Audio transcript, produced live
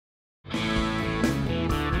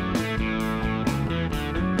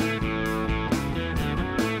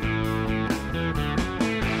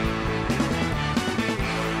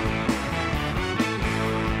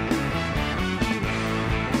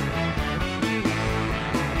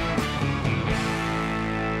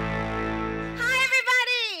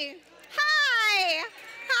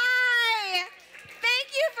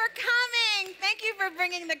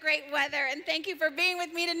great weather, and thank you for being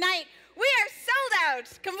with me tonight. We are sold out,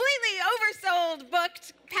 completely oversold,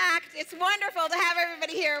 booked, packed. It's wonderful to have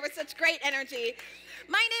everybody here with such great energy.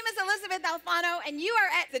 My name is Elysabeth Alfano, and you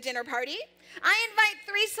are at the dinner party. I invite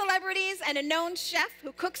 3 celebrities and a known chef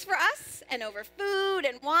who cooks for us, and over food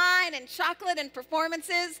and wine and chocolate and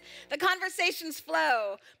performances, the conversations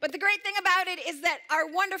flow. But the great thing about it is that our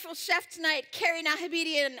wonderful chef tonight, Carrie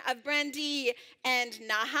Nahabedian of Byrnes and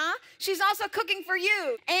Naha, she's also cooking for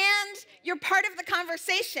you, and you're part of the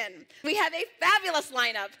conversation. We have a fabulous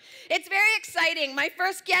lineup. It's very exciting. My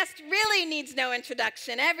first guest really needs no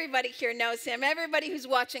introduction. Everybody here knows him. Everybody who's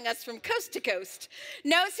watching us from coast to coast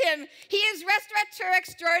knows him. He is restaurateur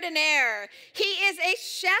extraordinaire. He is a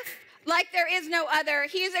chef like there is no other.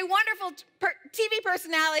 He is a wonderful TV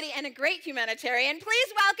personality and a great humanitarian.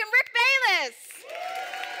 Please welcome Rick Bayless.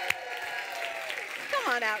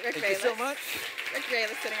 Come on out, Rick Bayless. Thank you so much. Rick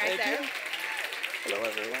Bayless sitting right there. Thank you. Hello,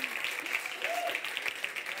 everyone.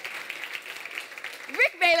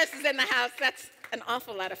 Rick Bayless is in the house. That's an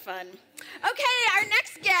awful lot of fun. Okay, our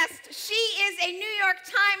next guest, she is a New York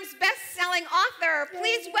Times best-selling author.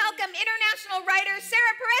 Please welcome international writer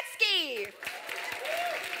Sara Paretsky.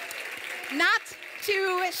 Not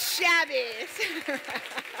too shabby.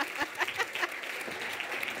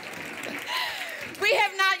 We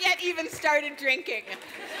have not yet even started drinking.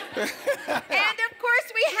 And of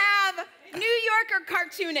course we have New Yorker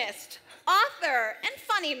cartoonist, author, and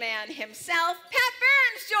funny man himself, Pat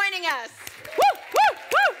Byrnes, joining us. Woo, woo,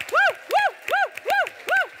 woo, woo, woo, woo, woo,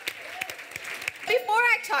 woo. Before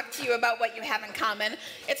I talk to you about what you have in common,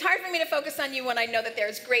 it's hard for me to focus on you when I know that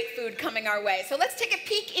there's great food coming our way. So let's take a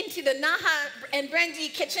peek into the Naha and Byrnes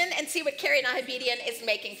kitchen and see what Carrie Nahabedian is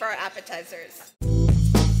making for our appetizers.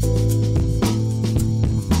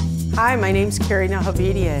 Hi, my name's Carrie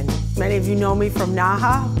Nahabedian. Many of you know me from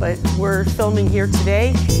Naha, but we're filming here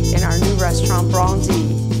today in our new restaurant, Byrnes.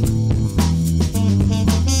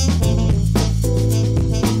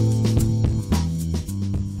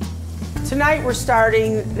 Tonight we're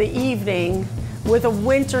starting the evening with a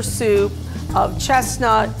winter soup of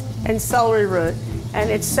chestnut and celery root, and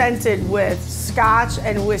it's scented with scotch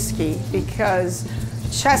and whiskey because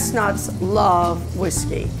chestnuts love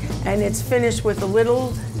whiskey. And it's finished with a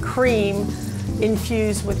little cream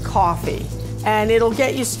infused with coffee. And it'll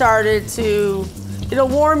get you started it'll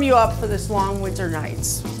warm you up for this long winter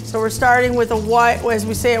nights. So we're starting with a white, as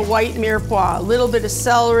we say, a white mirepoix, a little bit of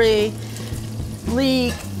celery,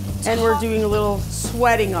 leek, and we're doing a little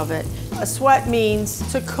sweating of it. A sweat means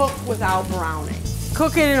to cook without browning.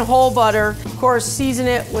 Cook it in whole butter. Of course, season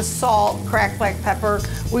it with salt, cracked black pepper.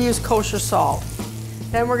 We use kosher salt.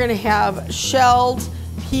 Then we're gonna have shelled,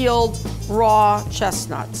 peeled, raw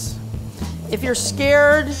chestnuts. If you're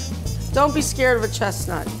scared, don't be scared of a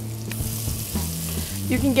chestnut.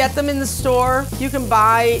 You can get them in the store. You can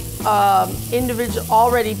buy individual,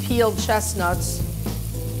 already peeled chestnuts.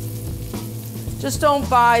 Just don't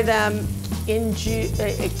buy them in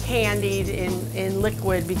candied in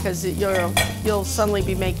liquid because you'll suddenly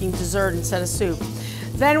be making dessert instead of soup.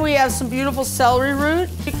 Then we have some beautiful celery root.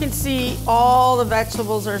 You can see all the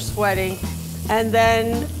vegetables are sweating. And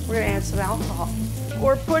then we're gonna add some alcohol.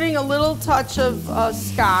 We're putting a little touch of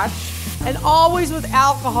scotch, and always with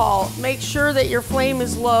alcohol, make sure that your flame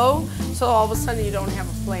is low so all of a sudden you don't have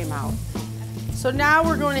a flame out. So now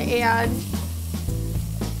we're going to add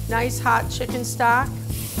nice hot chicken stock.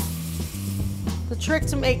 The trick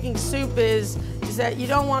to making soup is that you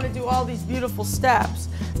don't want to do all these beautiful steps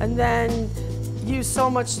and then use so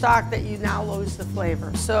much stock that you now lose the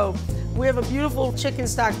flavor. So we have a beautiful chicken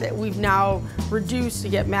stock that we've now reduced to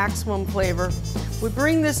get maximum flavor. We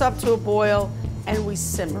bring this up to a boil and we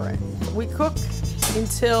simmer it. We cook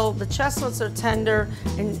until the chestnuts are tender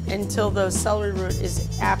and until the celery root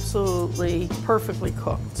is absolutely perfectly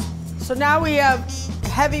cooked. So now we have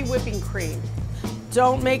heavy whipping cream.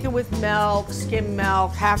 Don't make it with milk, skim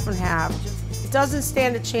milk, half and half. It doesn't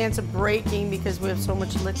stand a chance of breaking because we have so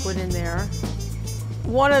much liquid in there.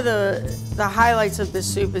 One of the highlights of this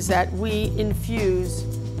soup is that we infuse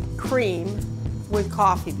cream with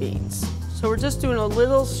coffee beans. So we're just doing a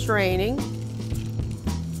little straining.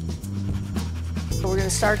 So we're going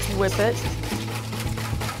to start to whip it.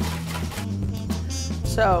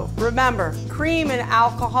 So remember, cream and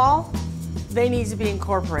alcohol, they need to be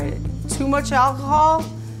incorporated. Too much alcohol,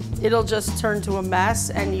 it'll just turn to a mess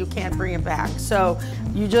and you can't bring it back. So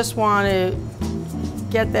you just want to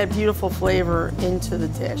get that beautiful flavor into the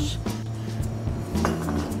dish.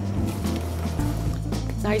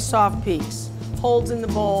 Nice soft peaks. Holds in the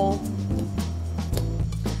bowl.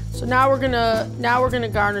 So now we're gonna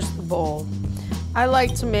garnish the bowl. I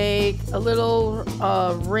like to make a little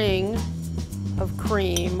ring of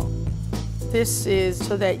cream. This is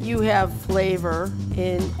so that you have flavor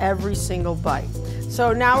in every single bite.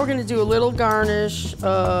 So now we're gonna do a little garnish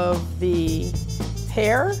of the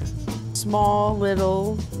pear, small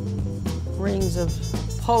little rings of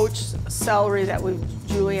poached celery that we've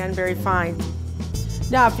julienne very fine.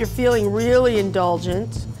 Now, if you're feeling really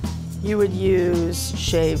indulgent, you would use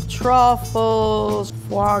shaved truffles,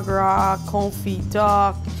 foie gras, confit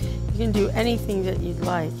d'oc. You can do anything that you'd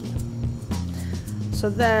like. So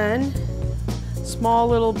then, small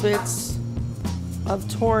little bits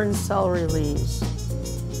of torn celery leaves.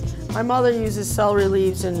 My mother uses celery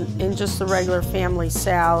leaves in just the regular family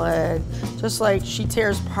salad, just like she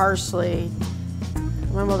tears parsley.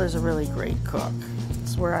 My mother's a really great cook.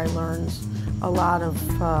 It's where I learned a lot of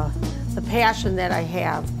the passion that I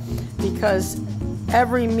have, because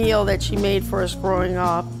every meal that she made for us growing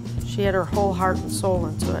up, she had her whole heart and soul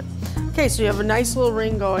into it. Okay, so you have a nice little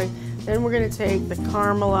ring going. Then we're gonna take the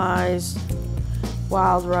caramelized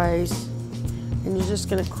wild rice and you're just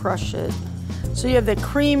gonna crush it. So you have the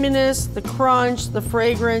creaminess, the crunch, the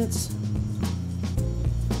fragrance.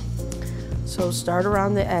 So start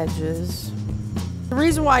around the edges. The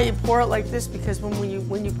reason why you pour it like this, because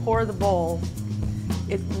when you pour the bowl,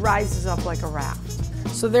 it rises up like a raft.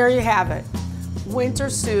 So there you have it. Winter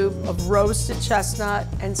soup of roasted chestnut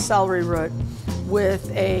and celery root with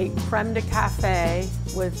a creme de cafe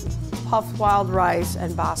with puffed wild rice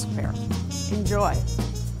and bosc pear. Enjoy.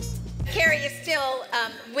 Carrie is still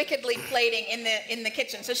wickedly plating in the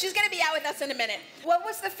kitchen, so she's going to be out with us in a minute. What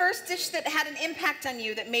was the first dish that had an impact on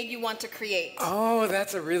you that made you want to create? Oh,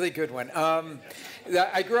 that's a really good one.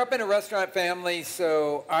 I grew up in a restaurant family,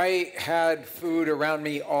 so I had food around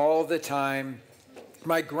me all the time.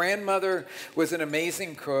 My grandmother was an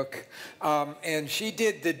amazing cook, and she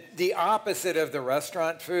did the opposite of the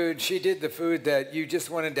restaurant food. She did the food that you just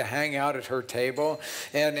wanted to hang out at her table,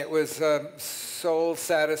 and it was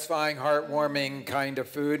soul-satisfying, heartwarming kind of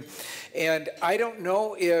food. And I don't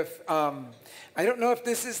know if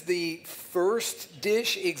this is the first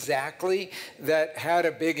dish exactly that had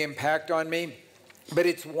a big impact on me, but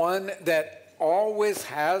it's one that always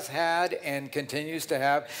has had and continues to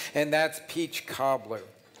have, and that's peach cobbler.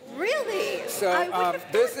 Really? So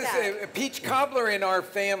this is a peach cobbler in our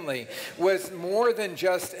family was more than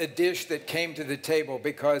just a dish that came to the table,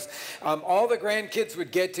 because all the grandkids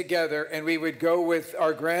would get together and we would go with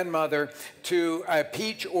our grandmother to a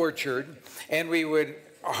peach orchard, and we would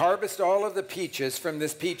harvest all of the peaches from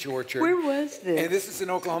this peach orchard. Where was this? And this is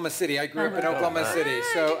in Oklahoma City. I grew up in Oklahoma City.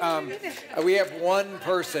 So we have one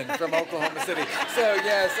person from Oklahoma City. So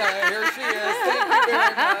yes, here she is. Thank you very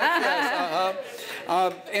much.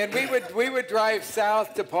 Yes, and we would drive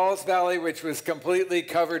south to Pauls Valley, which was completely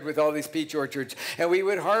covered with all these peach orchards, and we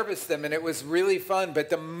would harvest them, and it was really fun.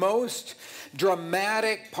 But the most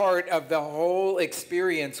dramatic part of the whole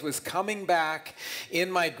experience was coming back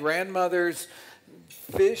in my grandmother's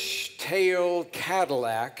fishtail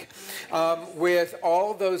Cadillac with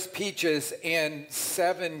all those peaches and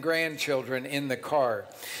 7 grandchildren in the car.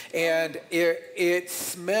 And it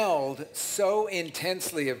smelled so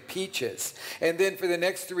intensely of peaches. And then for the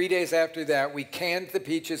next 3 days after that, we canned the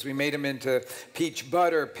peaches. We made them into peach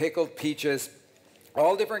butter, pickled peaches,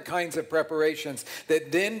 all different kinds of preparations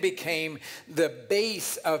that then became the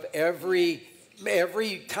base of every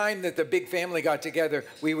time that the big family got together,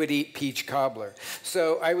 we would eat peach cobbler.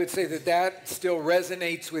 So I would say that still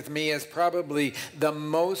resonates with me as probably the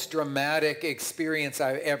most dramatic experience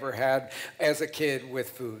I've ever had as a kid with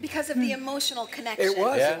food. Because of the emotional connection. It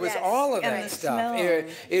was. Yeah. It was Yes. all of And that the stuff. smell.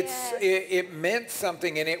 It meant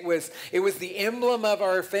something, and it was the emblem of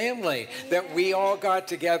our family that we all got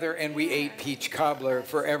together and we ate peach cobbler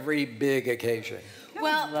for every big occasion.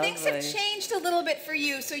 Well, things have changed a little bit for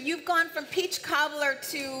you. So you've gone from peach cobbler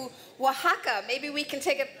to Oaxaca. Maybe we can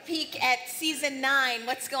take a peek at season 9.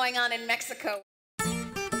 What's going on in Mexico?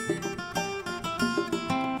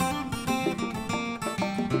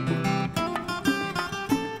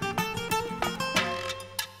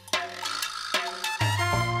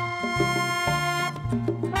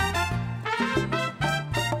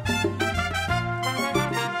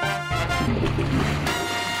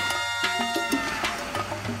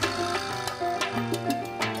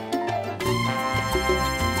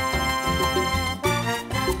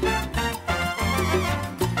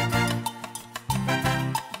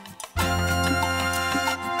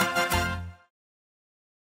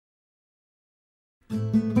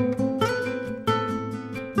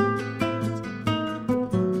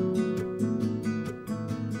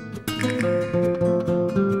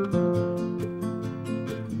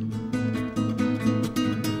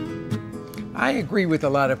 agree with a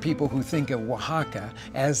lot of people who think of Oaxaca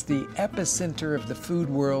as the epicenter of the food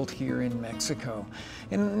world here in Mexico.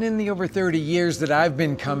 And in the over 30 years that I've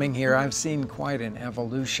been coming here, I've seen quite an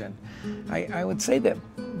evolution. I would say that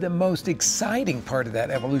the most exciting part of that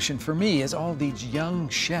evolution for me is all these young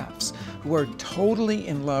chefs who are totally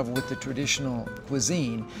in love with the traditional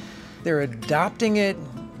cuisine. They're adopting it,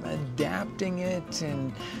 adapting it,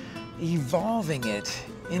 and evolving it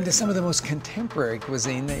into some of the most contemporary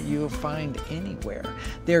cuisine that you'll find anywhere.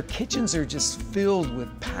 Their kitchens are just filled with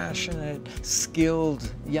passionate, skilled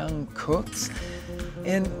young cooks.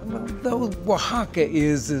 And though Oaxaca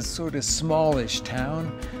is a sort of smallish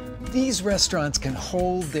town, these restaurants can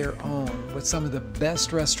hold their own with some of the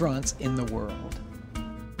best restaurants in the world.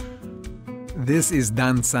 This is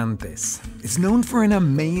Danzantes. It's known for an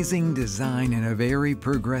amazing design and a very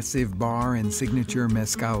progressive bar and signature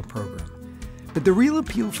mezcal program. But the real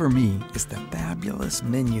appeal for me is the fabulous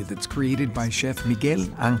menu that's created by Chef Miguel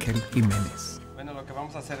Ángel Jiménez. Bueno, lo que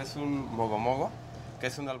vamos a hacer es un mogo-mogo, que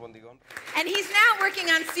es un albondigón. And he's now working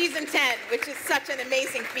on season 10, which is such an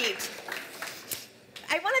amazing feat.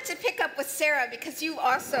 I wanted to pick up with Sara because you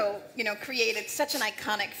also, created such an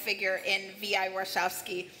iconic figure in V.I.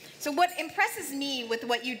 Warshowski. So what impresses me with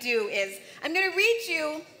what you do is, I'm going to read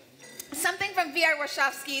you something from V.I.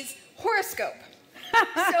 Warshowski's horoscope.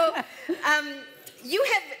 So you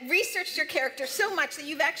have researched your character so much that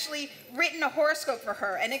you've actually written a horoscope for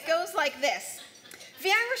her, and it goes like this.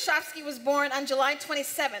 V.I. Warshowski was born on July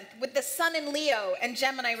 27th with the sun in Leo and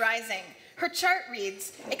Gemini rising. Her chart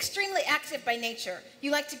reads, extremely active by nature.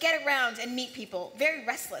 You like to get around and meet people. Very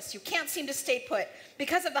restless. You can't seem to stay put.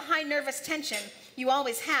 Because of the high nervous tension you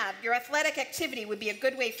always have, your athletic activity would be a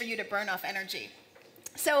good way for you to burn off energy.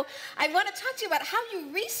 So I want to talk to you about how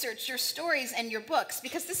you research your stories and your books,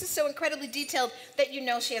 because this is so incredibly detailed that you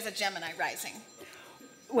know she has a Gemini rising.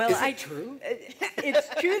 Well, is it true? It's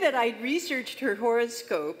true that I researched her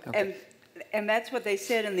horoscope, okay. and that's what they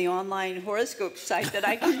said in the online horoscope site that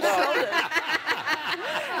I consulted.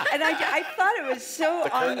 And I thought it was so... The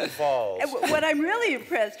curtain falls. What I'm really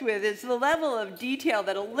impressed with is the level of detail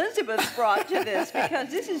that Elysabeth brought to this, because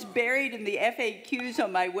this is buried in the FAQs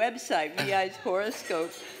on my website, VI's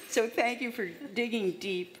horoscope. So thank you for digging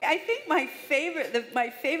deep. I think my favorite,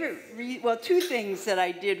 two things that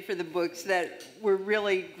I did for the books that were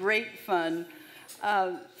really great fun.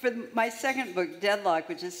 For my second book, Deadlock,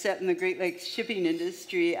 which is set in the Great Lakes shipping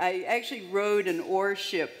industry, I actually rowed an ore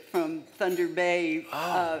ship from Thunder Bay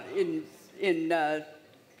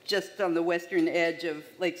just on the western edge of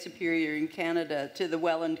Lake Superior in Canada to the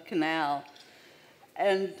Welland Canal.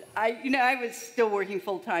 And I was still working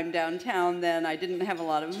full-time downtown then. I didn't have a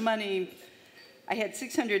lot of money. I had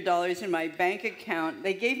 $600 in my bank account.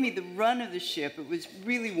 They gave me the run of the ship. It was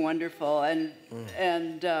really wonderful, and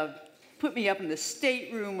put me up in the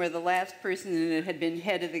stateroom where the last person in it had been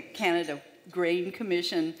head of the Canada Grain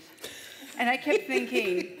Commission. And I kept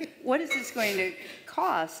thinking, what is this going to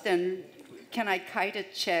cost? And can I kite a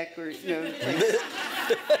check or,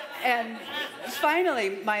 And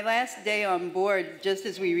finally, my last day on board, just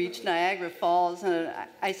as we reached Niagara Falls,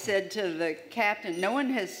 I said to the captain, no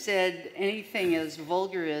one has said anything as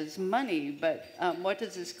vulgar as money, but what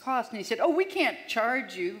does this cost? And he said, oh, we can't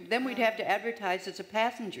charge you. Then we'd have to advertise as a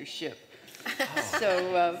passenger ship.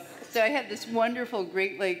 So I had this wonderful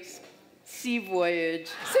Great Lakes sea voyage.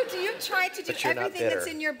 So do you try to do everything that's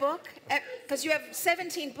in your book? Because you have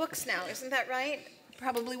 17 books now, isn't that right?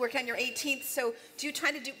 Probably work on your 18th. So do you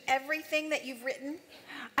try to do everything that you've written?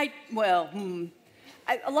 A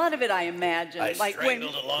lot of it I imagine. I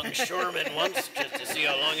strangled a longshoreman once just to see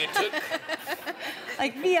how long it took.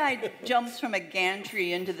 Like V.I. jumps from a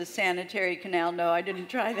gantry into the sanitary canal. No, I didn't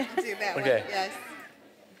try that. Do that Okay. one, yes.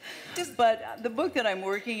 But the book that I'm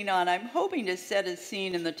working on, I'm hoping to set a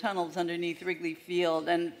scene in the tunnels underneath Wrigley Field,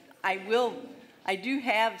 and I do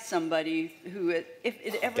have somebody who, if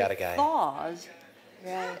it ever thaws,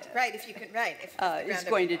 Right. If you could, right. is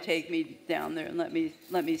going to take me down there and let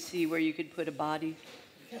me see where you could put a body,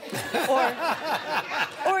 or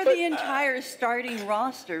the entire starting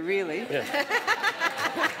roster, really. Yeah.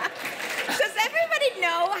 Does everybody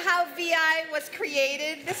know how VI was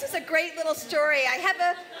created? This is a great little story. I have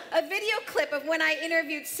a video clip of when I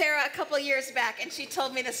interviewed Sara a couple of years back, and she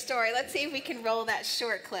told me the story. Let's see if we can roll that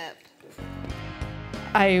short clip.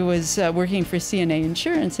 I was working for CNA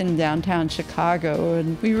Insurance in downtown Chicago,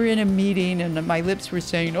 and we were in a meeting, and my lips were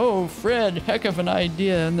saying, oh, Fred, heck of an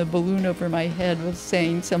idea, and the balloon over my head was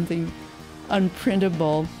saying something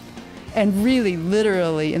unprintable. And really,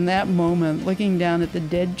 literally, in that moment, looking down at the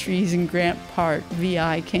dead trees in Grant Park,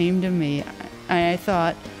 VI came to me. I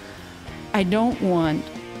thought, I don't want,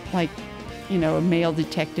 you know, a male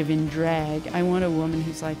detective in drag. I want a woman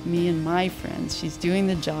who's like me and my friends. She's doing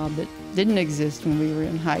the job that didn't exist when we were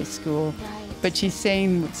in high school, but she's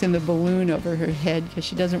saying what's in the balloon over her head because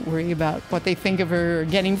she doesn't worry about what they think of her or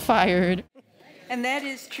getting fired. And that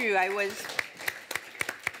is true. I was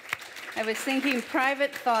thinking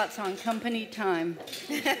private thoughts on company time.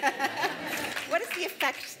 What is the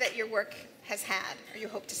effect that your work has had, or you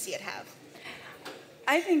hope to see it have?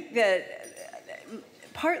 I think that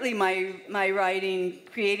partly my writing,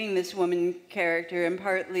 creating this woman character, and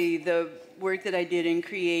partly the work that I did in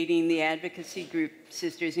creating the advocacy group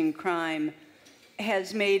Sisters in Crime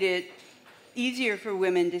has made it easier for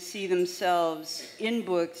women to see themselves in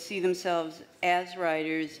books, see themselves as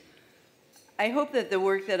writers. I hope that the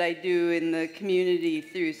work that I do in the community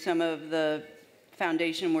through some of the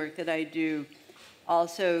foundation work that I do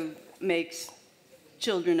also makes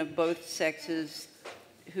children of both sexes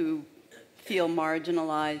who feel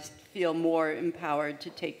marginalized feel more empowered to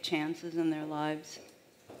take chances in their lives.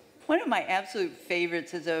 One of my absolute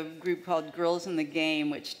favorites is a group called Girls in the Game,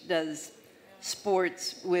 which does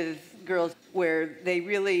sports with girls where they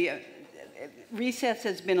really, recess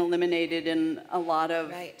has been eliminated in a lot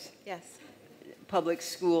of public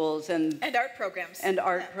schools and art programs. And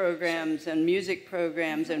art programs and music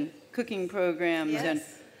programs and cooking programs and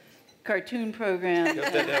cartoon programs.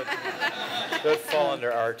 That would fall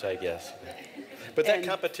under art, I guess. But that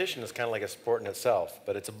competition is kind of like a sport in itself,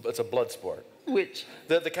 but it's a blood sport. Which?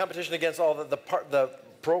 The competition against all the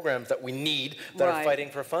programs that we need that are fighting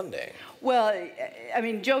for funding. Well, I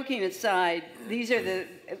mean, joking aside,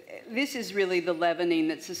 this is really the leavening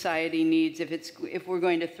that society needs if we're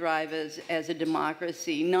going to thrive as a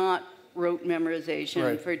democracy, not rote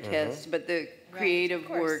memorization for tests, but the creative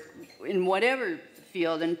work in whatever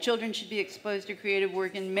field. And children should be exposed to creative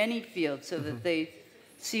work in many fields so that they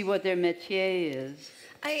see what their métier is.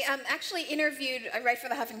 I actually I write for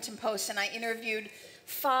the Huffington Post, and I interviewed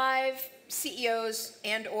 5 CEOs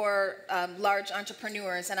and or large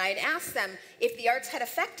entrepreneurs, and I had asked them if the arts had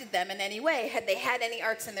affected them in any way. Had they had any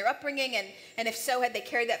arts in their upbringing, and if so, had they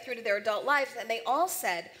carried that through to their adult lives? And they all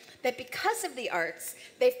said that because of the arts,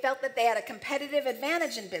 they felt that they had a competitive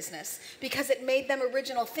advantage in business because it made them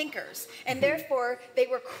original thinkers, and therefore they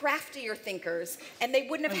were craftier thinkers, and they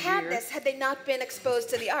wouldn't have had this had they not been exposed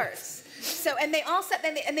to the arts. So, and they all said,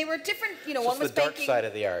 and they were different, you know, one was the dark banking. side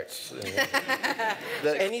of the arts.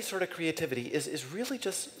 Any sort of creativity is really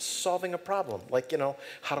just solving a problem. Like, you know,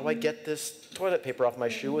 how do I get this toilet paper off my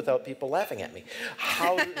shoe without people laughing at me?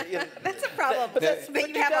 How? You know, that's a problem. But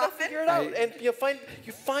you have often. Figure it out, and you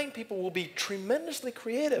find people will be tremendously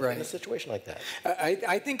creative in a situation like that.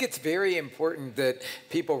 I think it's very important that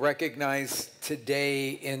people recognize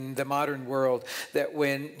today in the modern world that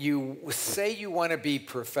when you say you want to be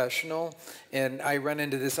professional, and I run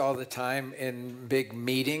into this all the time in big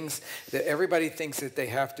meetings, that everybody thinks that they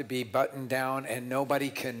have to be buttoned down and nobody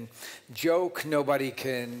can joke, nobody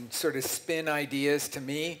can sort of spin ideas. To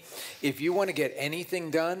me, if you want to get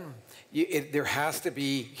anything done, there has to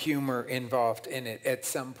be humor involved in it at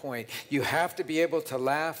some point. You have to be able to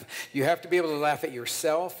laugh. You have to be able to laugh at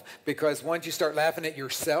yourself, because once you start laughing at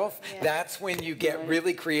yourself, that's when you get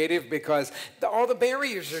really creative, because all the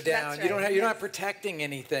barriers are down. You're not protecting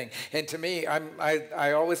anything. And to me,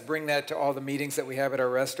 I always bring that to all the meetings that we have at our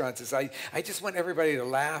restaurants. Is I just want everybody to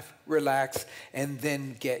laugh, relax, and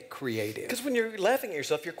then get creative. Because when you're laughing at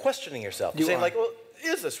yourself, you're questioning yourself. You're saying like, well,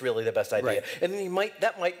 is this really the best idea? Right. And then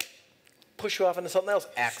that might push you off into something else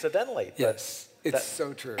accidentally. Yes, it's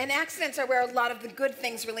so true. And accidents are where a lot of the good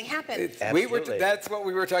things really happen. That's what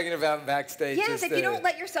we were talking about backstage. Yes, if you don't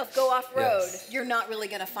let yourself go off road, you're not really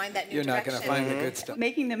going to find that new direction. You're not going to find the good stuff.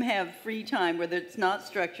 Making them have free time, whether it's not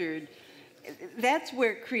structured, that's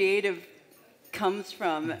where creative comes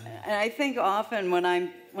from. And I think often when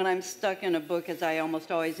I'm stuck in a book, as I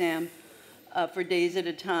almost always am, for days at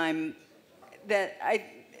a time, that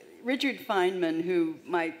Richard Feynman, who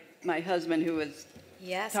my husband, who was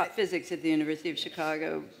taught physics at the University of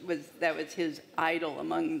Chicago, that was his idol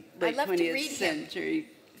among late 20th century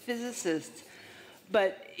physicists.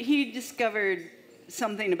 But he discovered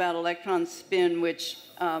something about electron spin, which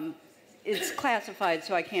is classified,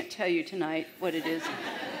 so I can't tell you tonight what it is.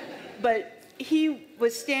 But he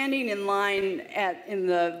was standing in line in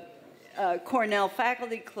the Cornell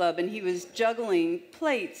Faculty Club, and he was juggling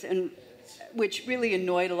plates, which really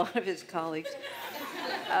annoyed a lot of his colleagues.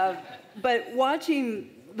 But watching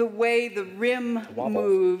the way the rim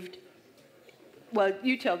moved, well,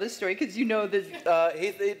 you tell this story because you know this.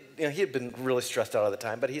 He had been really stressed out all the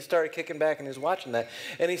time, but he started kicking back and he was watching that,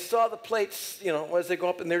 and he saw the plates, you know, as they go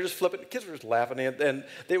up, and they're just flipping. The kids were just laughing, and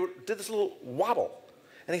they did this little wobble,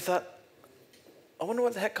 and he thought, I wonder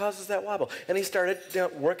what the heck causes that wobble. And he started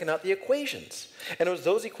working out the equations. And it was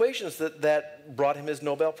those equations that brought him his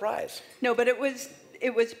Nobel Prize. No, but it was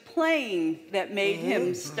playing that made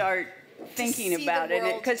him start thinking about it,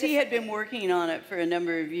 because he had been working on it for a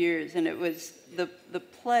number of years, and it was the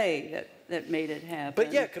play that made it happen.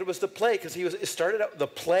 But yeah, because it was the play, because it started out the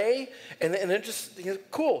play, and then just,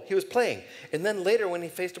 cool, he was playing. And then later when he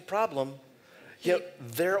faced a problem,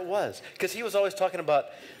 there it was. Because he was always talking about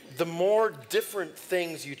the more different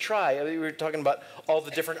things you try. I mean, we were talking about all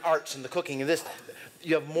the different arts and the cooking and this.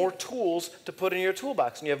 You have more tools to put in your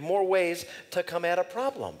toolbox, and you have more ways to come at a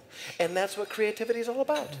problem. And that's what creativity is all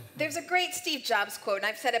about. There's a great Steve Jobs quote, and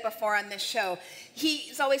I've said it before on this show.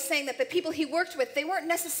 He's always saying that the people he worked with, they weren't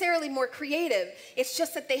necessarily more creative. It's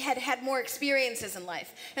just that they had had more experiences in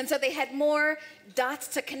life. And so they had more dots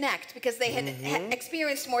to connect because they had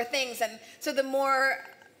experienced more things. And so the more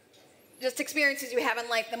just experiences you have in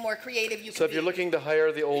life, the more creative you can be. So if you're looking to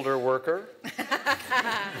hire the older worker...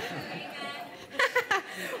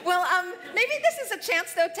 Well, maybe this is a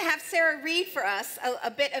chance, though, to have Sara read for us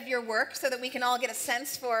a bit of your work so that we can all get a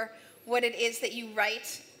sense for what it is that you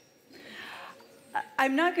write.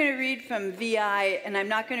 I'm not going to read from VI, and I'm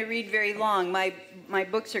not going to read very long. My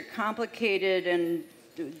books are complicated, and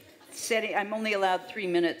I'm only allowed 3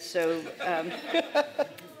 minutes, so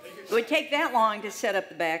it would take that long to set up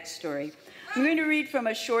the backstory. I'm going to read from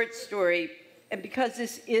a short story, and because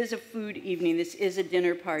this is a food evening, this is a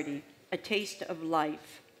dinner party. A Taste of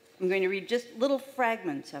Life. I'm going to read just little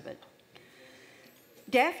fragments of it.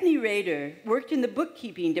 Daphne Rader worked in the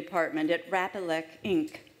bookkeeping department at Rapelec,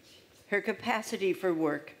 Inc. Her capacity for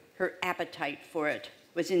work, her appetite for it,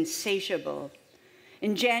 was insatiable.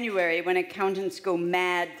 In January, when accountants go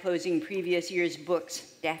mad closing previous year's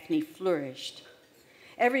books, Daphne flourished.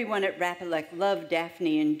 Everyone at Rapelec loved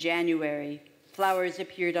Daphne in January. Flowers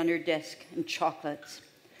appeared on her desk and chocolates.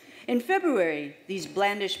 In February, these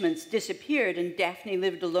blandishments disappeared, and Daphne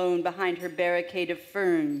lived alone behind her barricade of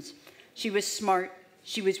ferns. She was smart,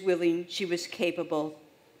 she was willing, she was capable,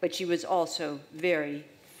 but she was also very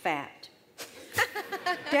fat.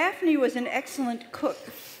 Daphne was an excellent cook.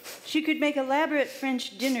 She could make elaborate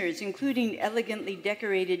French dinners, including elegantly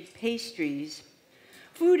decorated pastries.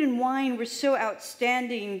 Food and wine were so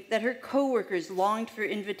outstanding that her co-workers longed for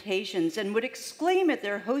invitations and would exclaim at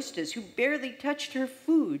their hostess, who barely touched her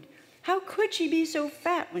food, "How could she be so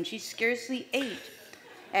fat when she scarcely ate?"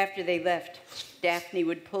 After they left, Daphne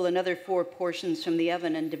would pull another 4 portions from the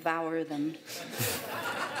oven and devour them.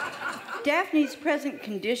 Daphne's present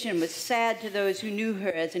condition was sad to those who knew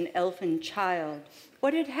her as an elfin child.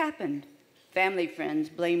 What had happened? Family friends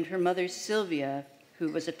blamed her mother, Sylvia, who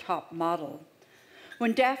was a top model.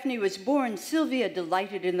 When Daphne was born, Sylvia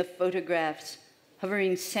delighted in the photographs.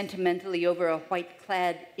 Hovering sentimentally over a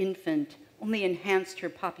white-clad infant only enhanced her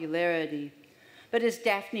popularity. But as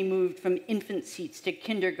Daphne moved from infant seats to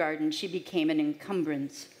kindergarten, she became an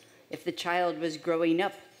encumbrance. If the child was growing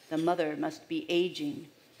up, the mother must be aging.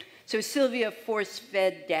 So Sylvia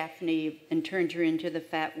force-fed Daphne and turned her into the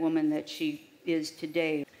fat woman that she is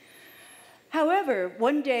today. However,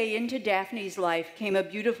 one day into Daphne's life came a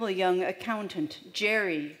beautiful young accountant,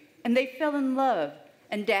 Jerry, and they fell in love,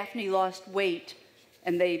 and Daphne lost weight,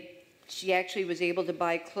 and she actually was able to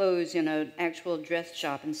buy clothes in an actual dress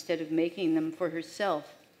shop instead of making them for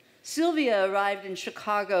herself. Sylvia arrived in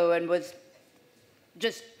Chicago and was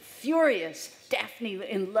just furious. Daphne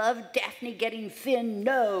in love, Daphne getting thin,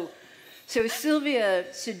 no. So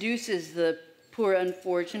Sylvia seduces the poor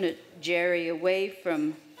unfortunate Jerry away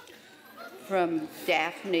from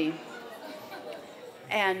Daphne.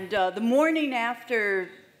 And the morning after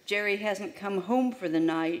Jerry hasn't come home for the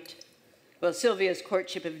night, well, Sylvia's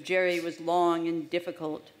courtship of Jerry was long and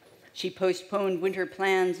difficult. She postponed winter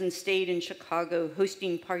plans and stayed in Chicago,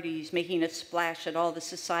 hosting parties, making a splash at all the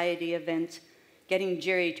society events, getting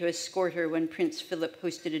Jerry to escort her when Prince Philip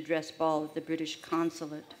hosted a dress ball at the British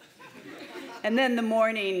consulate. And then the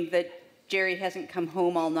morning that Jerry hasn't come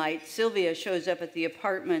home all night, Sylvia shows up at the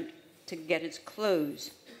apartment to get his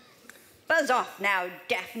clothes. "Buzz off now,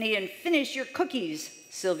 Daphne, and finish your cookies,"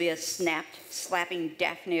 Sylvia snapped, slapping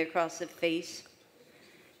Daphne across the face.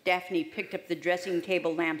 Daphne picked up the dressing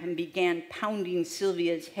table lamp and began pounding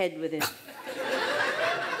Sylvia's head with it.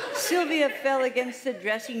 Sylvia fell against the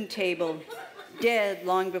dressing table, dead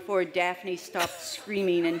long before Daphne stopped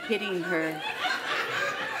screaming and hitting her.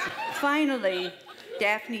 Finally,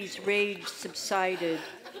 Daphne's rage subsided.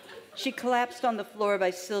 She collapsed on the floor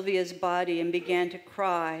by Sylvia's body and began to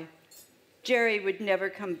cry. Jerry would never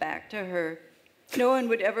come back to her. No one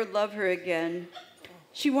would ever love her again.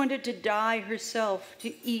 She wanted to die herself,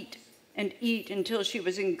 to eat and eat until she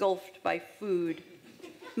was engulfed by food.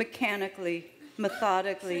 mechanically,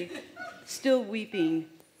 methodically, still weeping,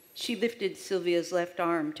 she lifted Sylvia's left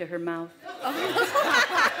arm to her mouth.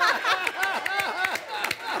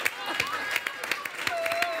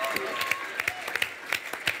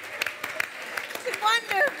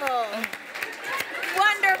 Wonderful.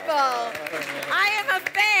 Wonderful. I am a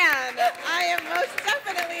fan. I am most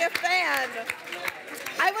definitely a fan.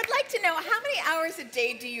 I would like to know, how many hours a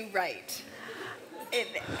day do you write?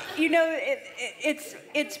 It's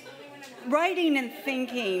writing and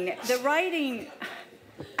thinking. The writing,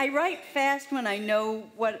 I write fast when I know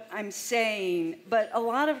what I'm saying, but a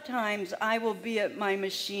lot of times I will be at my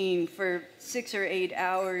machine for 6 or 8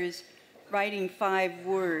 hours writing 5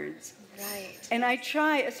 words. Right. And I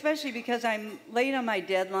try, especially because I'm late on my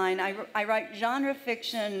deadline, I write genre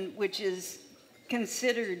fiction, which is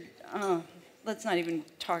considered, let's not even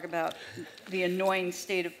talk about the annoying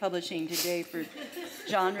state of publishing today for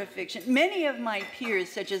genre fiction. Many of my peers,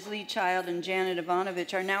 such as Lee Child and Janet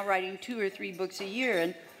Ivanovich, are now writing 2 or 3 books a year.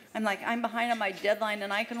 And I'm like, I'm behind on my deadline,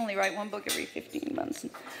 and I can only write 1 book every 15 months.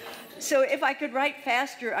 So if I could write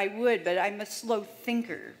faster, I would, but I'm a slow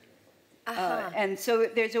thinker. And so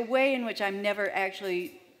there's a way in which I'm never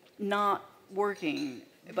actually not working.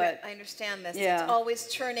 But I understand this. Yeah. It's always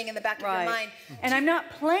churning in the back of your mind. And I'm not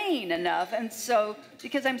playing enough. And so,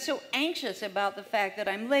 because I'm so anxious about the fact that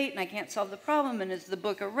I'm late and I can't solve the problem, and is the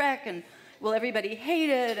book a wreck, and will everybody hate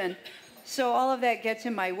it? And so all of that gets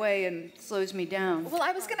in my way and slows me down. Well,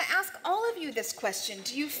 I was going to ask all of you this question.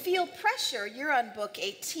 Do you feel pressure? You're on book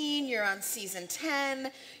 18. You're on season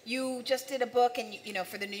 10. You just did a book, and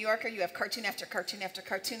for the New Yorker, you have cartoon after cartoon after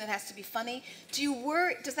cartoon that has to be funny.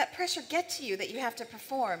 Does that pressure get to you that you have to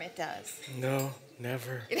perform? It does. No,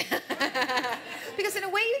 never. Because in a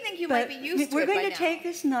way, you think you might be used to it. We're going by to now. take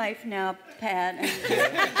this knife now, Pat.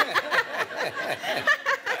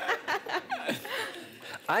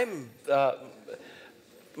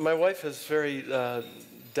 My wife has very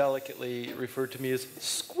delicately referred to me as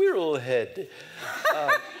squirrel head.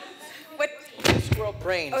 What? Squirrel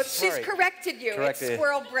brain. Oh, sorry. she's corrected you. Corrected. It's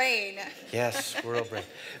squirrel brain. Yes, squirrel brain.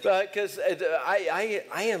 Because I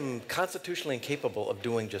am constitutionally incapable of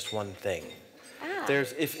doing just one thing.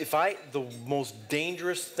 There's the most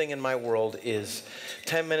dangerous thing in my world is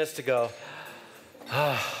 10 minutes to go.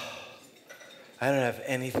 I don't have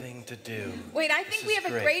anything to do. Wait, I think we have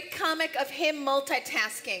a great comic of him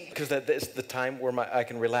multitasking. Because that's the time where I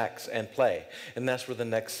can relax and play. And that's where the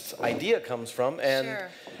next idea comes from. And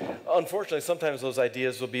unfortunately, sometimes those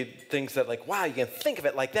ideas will be things that like, wow, you can think of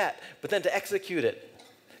it like that. But then to execute it,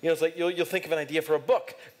 it's like you'll think of an idea for a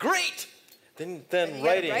book. Great! Then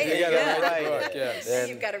writing. You gotta write the book, yes. And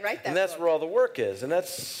you've got to write that And that's book. where all the work is. And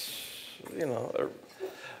that's,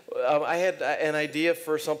 I had an idea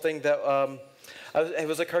for something that... it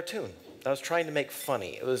was a cartoon. I was trying to make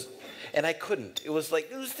funny. And I couldn't. It was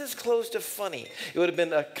this close to funny. It would have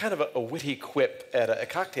been a kind of a witty quip at a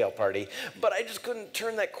cocktail party, but I just couldn't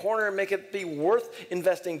turn that corner and make it be worth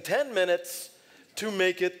investing 10 minutes to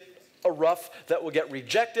make it a rough that will get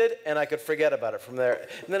rejected, and I could forget about it from there.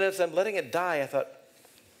 And then as I'm letting it die, I thought,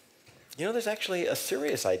 there's actually a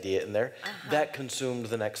serious idea in there that consumed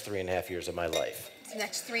the next 3.5 years of my life. The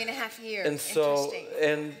next 3.5 years. And so,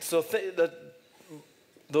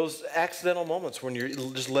 those accidental moments when you're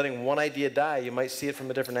just letting one idea die, you might see it from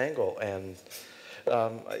a different angle. And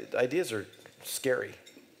ideas are scary.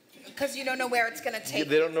 Because you don't know where it's going to take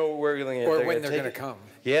They don't know where they're going to Or when they're going to come.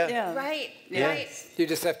 Yeah. Right. You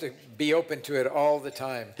just have to be open to it all the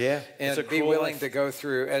time. Yeah. And be willing to go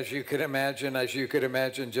through, as you could imagine,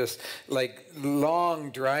 just like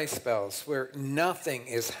long dry spells where nothing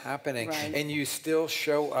is happening and you still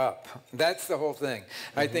show up. That's the whole thing.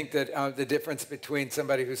 I think that the difference between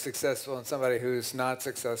somebody who's successful and somebody who's not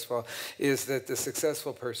successful is that the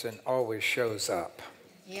successful person always shows up.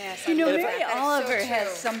 Yes. Mary Oliver has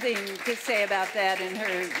something to say about that in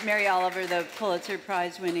her, Mary Oliver, the Pulitzer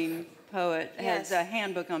Prize-winning poet, has a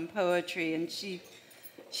handbook on poetry, and she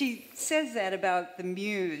says that about the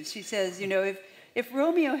muse. She says, if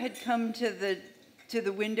Romeo had come to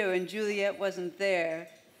the window and Juliet wasn't there,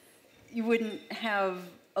 you wouldn't have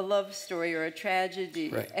a love story or a tragedy.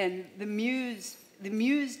 Right. And the muse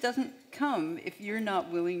doesn't come if you're not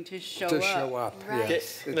willing to show up. Right. Okay.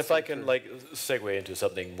 And if I can segue into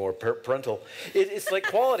something more parental, it's like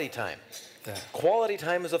quality time. Yeah. Quality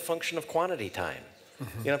time is a function of quantity time.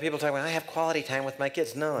 People talk about, I have quality time with my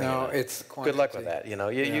kids. No, it's quantity. Good luck with that.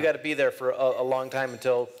 You got to be there for a long time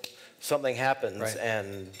until something happens,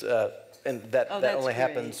 and that only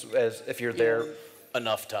happens as if you're there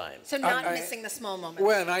enough time. So not missing the small moments.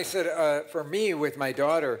 Well, and I said, for me, with my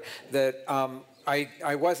daughter, that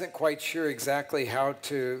I wasn't quite sure exactly how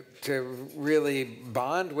to really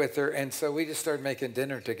bond with her, and so we just started making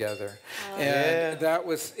dinner together. And that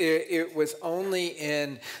was it was only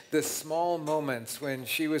in the small moments when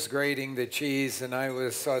she was grating the cheese and I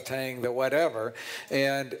was sautéing the whatever,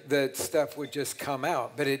 and that stuff would just come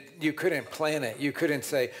out. But you couldn't plan it. You couldn't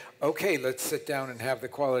say, okay, let's sit down and have the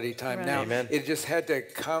quality time now. Amen. It just had to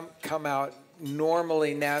come out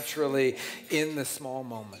normally, naturally, in the small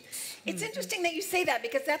moments. It's interesting that you say that,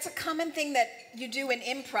 because that's a common thing that you do in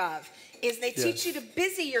improv, is they teach you to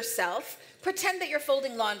busy yourself, pretend that you're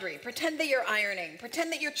folding laundry, pretend that you're ironing,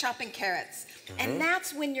 pretend that you're chopping carrots. And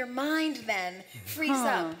that's when your mind then frees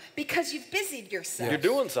up, because you've busied yourself. You're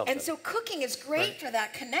doing something. And so cooking is great for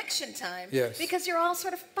that connection time, because you're all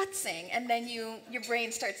sort of futzing, and then your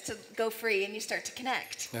brain starts to go free and you start to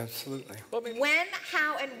connect. Absolutely. When,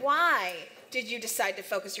 how, and why did you decide to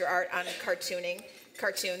focus your art on cartoons?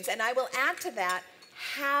 And I will add to that,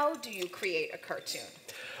 how do you create a cartoon?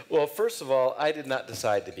 Well, first of all, I did not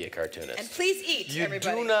decide to be a cartoonist. And please eat,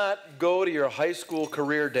 everybody. You do not go to your high school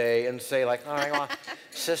career day and say, like, oh, I want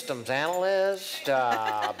systems analyst,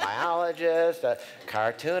 biologist,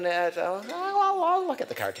 cartoonist. Oh, well, I'll look at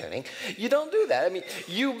the cartooning. You don't do that. I mean,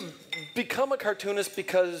 you become a cartoonist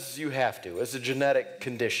because you have to. It's a genetic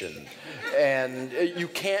condition. And you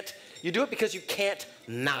do it because you can't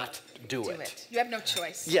not do it. You have no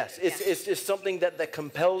choice. Yes, it's something that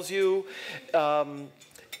compels you.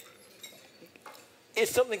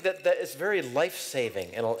 It's something that is very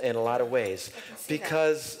life-saving in a lot of ways,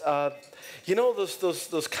 because you know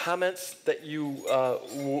those comments that you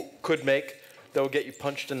could make that will get you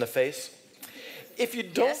punched in the face. If you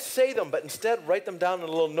don't say them, but instead write them down in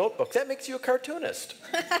a little notebook, that makes you a cartoonist.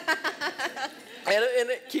 And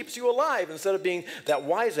it keeps you alive instead of being that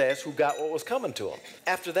wise ass who got what was coming to him.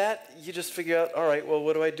 After that, you just figure out, all right, well,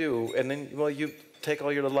 what do I do? And then, well, you take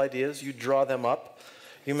all your little ideas, you draw them up,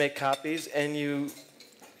 you make copies, and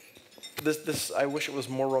I wish it was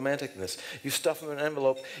more romantic than this. You stuff them in an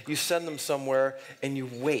envelope, you send them somewhere, and you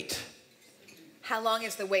wait. How long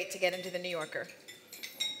is the wait to get into the New Yorker?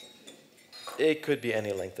 It could be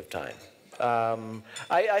any length of time.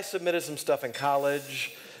 I submitted some stuff in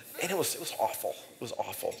college, and it was awful. It was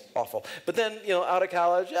awful. But then, out of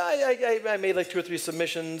college, I made like 2 or 3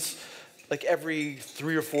 submissions, like every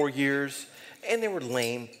 3 or 4 years, and they were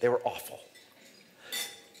lame. They were awful.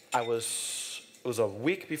 It was a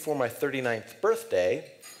week before my 39th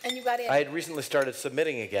birthday. And you got in. I had recently started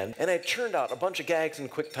submitting again, and I churned out a bunch of gags in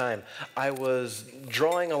quick time. I was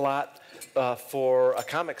drawing a lot for a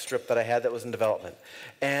comic strip that I had that was in development.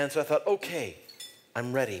 And so I thought, okay,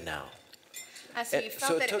 I'm ready now. So you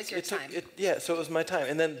felt that it was your time. So it was my time.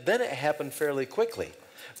 And then it happened fairly quickly.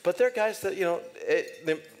 But there are guys that,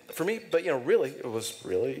 for me, but really, it was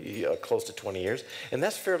really close to 20 years. And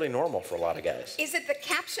that's fairly normal for a lot of guys. Is it the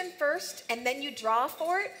caption first and then you draw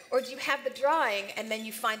for it? Or do you have the drawing and then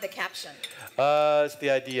you find the caption? It's the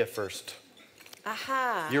idea first.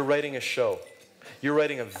 Aha. You're writing a show. You're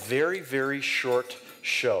writing a very, very short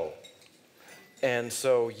show. And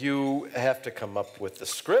so you have to come up with the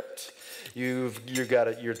script. You're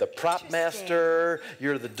the prop master,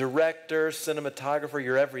 you're the director, cinematographer,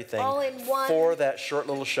 you're everything all in one for that short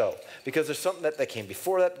little show. Because there's something that came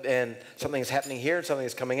before that, and something's happening here, and something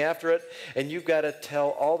is coming after it, and you've got to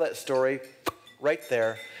tell all that story right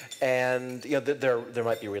there. And there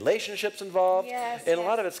might be relationships involved, and a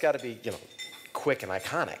lot of it's got to be quick and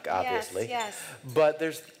iconic, obviously. Yes. But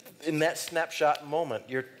there's in that snapshot moment,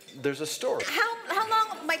 there's a story. How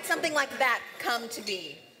long might something like that come to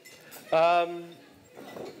be?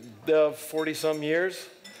 40-some years.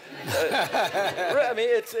 I mean,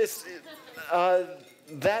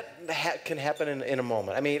 that can happen in a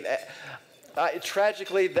moment. I mean,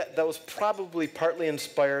 tragically, that was probably partly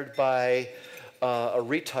inspired by a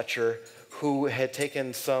retoucher who had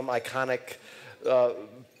taken some iconic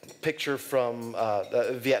picture from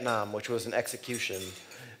Vietnam, which was an execution,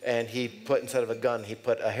 and he put, instead of a gun, he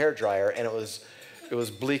put a hairdryer, and it was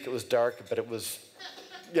bleak, it was dark, but it was,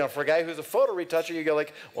 for a guy who's a photo retoucher, you go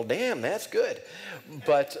like, well, damn, that's good.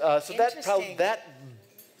 But so that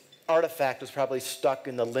artifact was probably stuck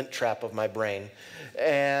in the lint trap of my brain,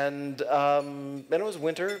 and then it was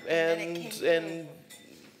winter, and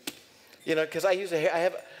because I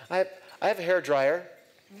have a hair dryer.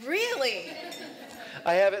 Really?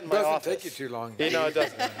 I have it in my office. Doesn't take you too long. It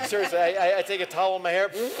doesn't. Seriously, I take a towel in my hair,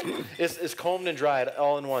 it's combed and dried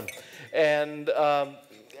all in one, and.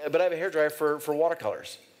 But I have a hairdryer for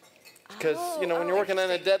watercolors. Because, when you're working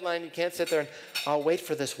on a deadline, you can't sit there and, I'll wait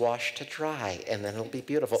for this wash to dry, and then it'll be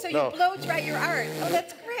beautiful. So you blow dry your art. Oh,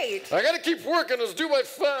 that's great. I got to keep working. It's due by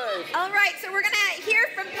 5. All right, so we're going to hear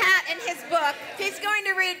from Pat and his book. He's going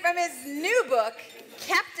to read from his new book,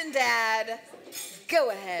 Captain Dad. Go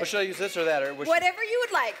ahead. Or should I use this or that? Or whatever you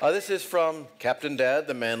would like. This is from Captain Dad,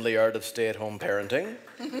 The Manly Art of Stay-at-Home Parenting.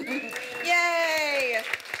 Yay!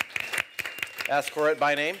 Ask for it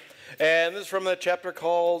by name. And this is from the chapter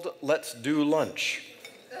called Let's Do Lunch.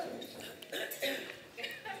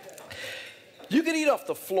 You could eat off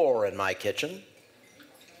the floor in my kitchen.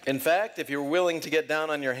 In fact, if you're willing to get down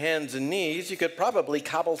on your hands and knees, you could probably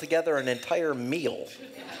cobble together an entire meal.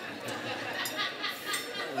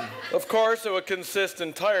 Of course, it would consist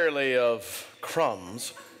entirely of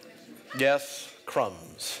crumbs. Yes,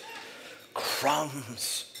 crumbs.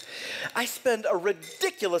 Crumbs. I spend a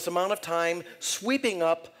ridiculous amount of time sweeping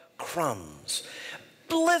up crumbs.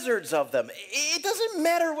 Blizzards of them. It doesn't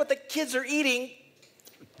matter what the kids are eating.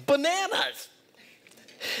 Bananas.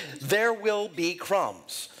 There will be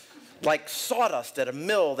crumbs. Like sawdust at a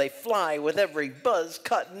mill, they fly with every buzz,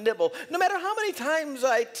 cut, nibble. No matter how many times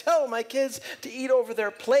I tell my kids to eat over their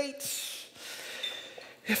plates.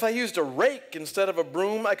 If I used a rake instead of a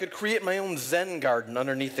broom, I could create my own Zen garden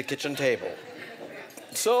underneath the kitchen table.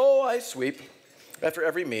 So I sweep after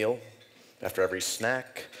every meal, after every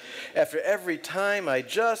snack, after every time I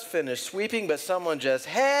just finished sweeping, but someone just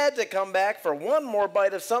had to come back for one more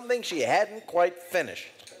bite of something she hadn't quite finished.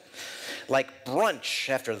 Like brunch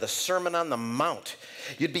after the Sermon on the Mount.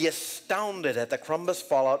 You'd be astounded at the crumbus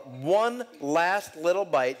fallout one last little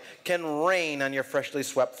bite can rain on your freshly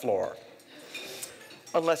swept floor.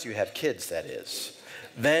 Unless you have kids, that is.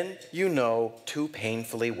 Then you know too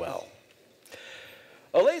painfully well.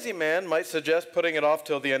 A lazy man might suggest putting it off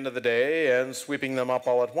till the end of the day and sweeping them up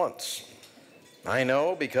all at once. I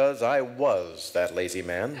know because I was that lazy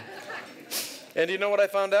man. And you know what I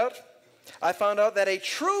found out? I found out that a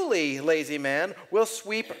truly lazy man will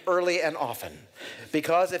sweep early and often.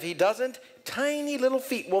 Because if he doesn't, tiny little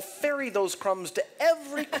feet will ferry those crumbs to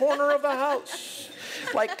every corner of the house.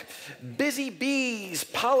 Like busy bees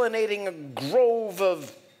pollinating a grove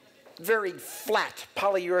of very flat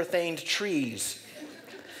polyurethane trees.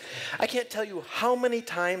 I can't tell you how many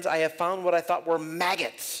times I have found what I thought were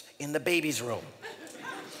maggots in the baby's room.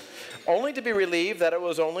 Only to be relieved that it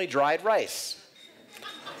was only dried rice.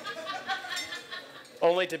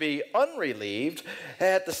 Only to be unrelieved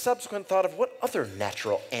at the subsequent thought of what other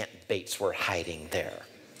natural ant baits were hiding there.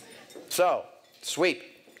 So, sweep.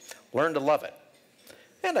 Learn to love it.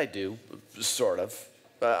 And I do, sort of.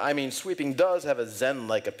 Sweeping does have a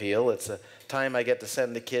Zen-like appeal. It's a time I get to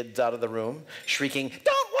send the kids out of the room, shrieking,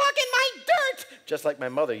 "Don't walk in my dirt!" just like my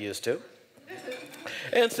mother used to.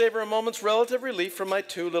 And savor a moment's relative relief from my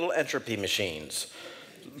 2 little entropy machines.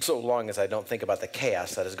 So long as I don't think about the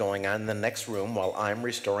chaos that is going on in the next room while I'm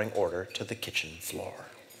restoring order to the kitchen floor.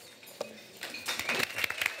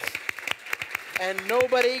 And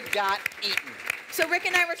nobody got eaten. So Rick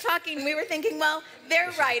and I were talking, we were thinking, well,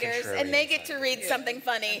 they're writers and they get to read something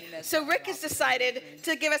funny. So Rick has decided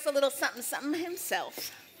to give us a little something, something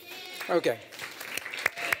himself. Okay.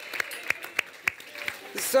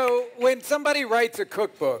 So when somebody writes a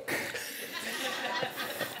cookbook,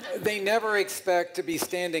 they never expect to be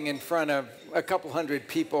standing in front of a couple hundred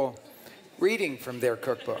people reading from their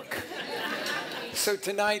cookbook. So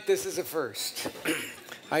tonight, this is a first.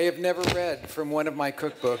 I have never read from one of my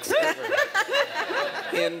cookbooks ever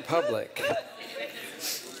in public.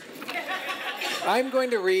 I'm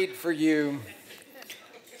going to read for you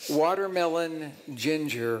Watermelon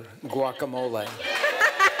Ginger Guacamole.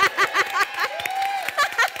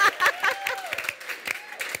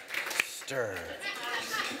 Stir.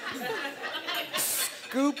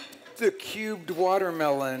 Scoop the cubed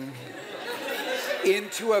watermelon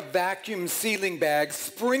into a vacuum sealing bag,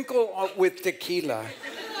 sprinkle with tequila,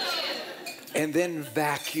 and then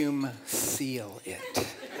vacuum seal it.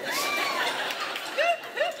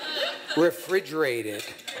 Refrigerate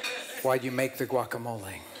it while you make the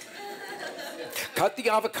guacamole. Cut the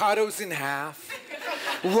avocados in half,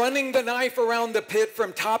 running the knife around the pit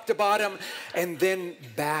from top to bottom, and then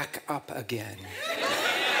back up again.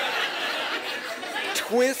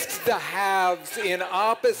 Twist the halves in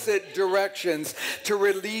opposite directions to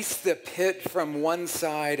release the pit from one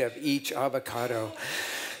side of each avocado.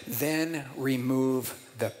 Then remove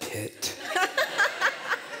the pit.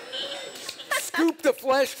 Scoop the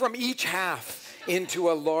flesh from each half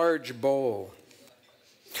into a large bowl.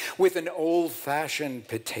 With an old-fashioned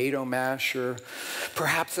potato masher,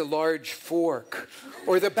 perhaps a large fork,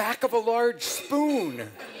 or the back of a large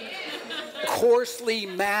spoon. Coarsely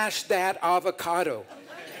mash that avocado.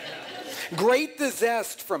 Grate the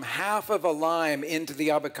zest from half of a lime into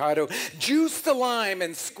the avocado. Juice the lime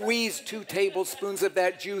and squeeze 2 tablespoons of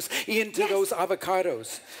that juice into those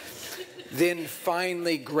avocados. Then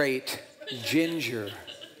finally grate ginger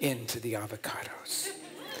into the avocados.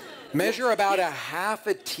 Measure about a half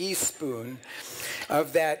a teaspoon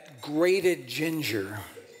of that grated ginger.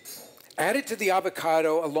 Add it to the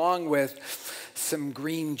avocado along with some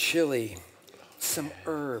green chili, some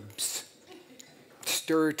herbs.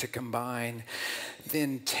 Stir to combine,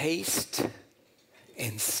 then taste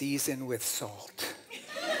and season with salt.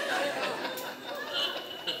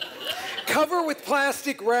 Cover with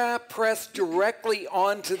plastic wrap, press directly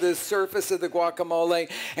onto the surface of the guacamole,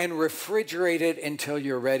 and refrigerate it until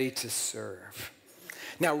you're ready to serve.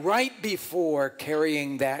 Now, right before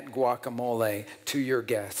carrying that guacamole to your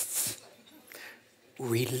guests,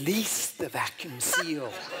 release the vacuum seal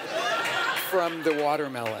from the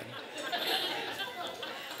watermelon.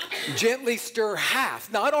 Gently stir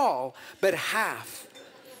half, not all, but half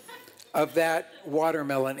of that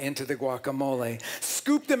watermelon into the guacamole.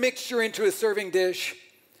 Scoop the mixture into a serving dish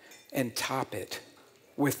and top it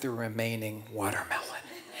with the remaining watermelon.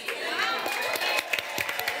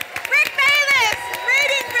 Rick Bayless,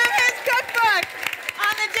 reading from his cookbook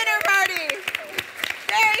on the dinner party.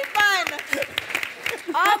 Very fun.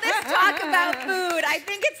 All this talk about food, I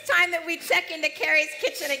think it's time that we check into Carrie's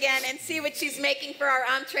kitchen again and see what she's making for our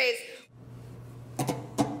entrees.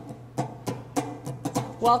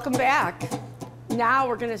 Welcome back. Now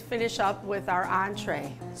we're going to finish up with our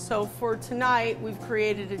entree. So for tonight, we've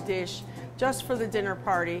created a dish just for the dinner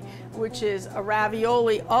party, which is a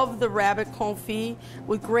ravioli of the rabbit confit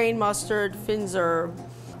with grain mustard, fins herb,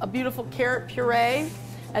 a beautiful carrot puree,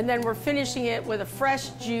 and then we're finishing it with a fresh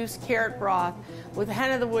juice carrot broth with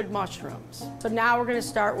hen of the wood mushrooms. So now we're going to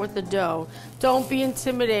start with the dough. Don't be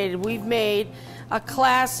intimidated. We've made a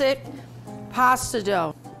classic pasta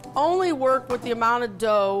dough. Only work with the amount of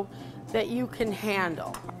dough that you can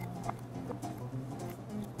handle.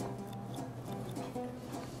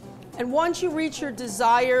 And once you reach your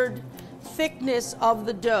desired thickness of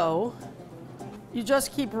the dough, you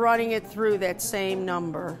just keep running it through that same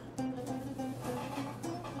number.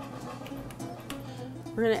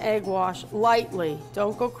 We're going to egg wash lightly.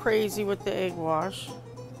 Don't go crazy with the egg wash.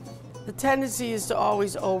 The tendency is to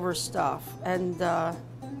always overstuff. And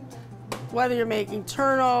whether you're making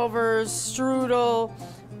turnovers, strudel,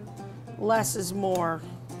 less is more.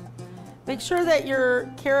 Make sure that your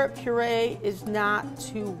carrot puree is not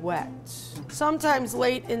too wet. Sometimes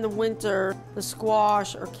late in the winter, the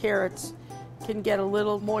squash or carrots can get a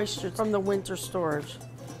little moisture from the winter storage.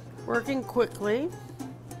 Working quickly,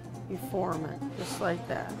 you form it, just like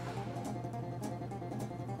that.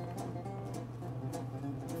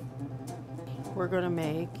 We're gonna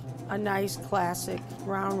make a nice classic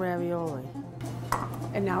round ravioli.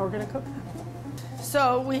 And now we're gonna cook them.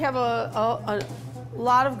 So we have a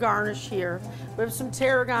lot of garnish here. We have some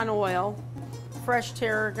tarragon oil, fresh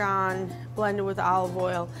tarragon blended with olive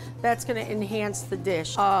oil. That's gonna enhance the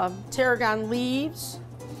dish. Tarragon leaves,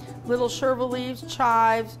 little chervil leaves,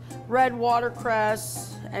 chives, red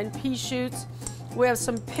watercress, and pea shoots. We have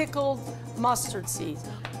some pickled mustard seeds,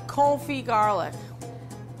 confit garlic.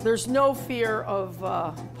 There's no fear of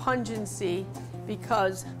pungency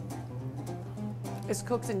because it's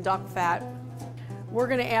cooked in duck fat. We're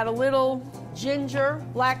gonna add a little ginger,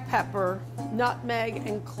 black pepper, nutmeg,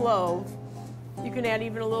 and clove. You can add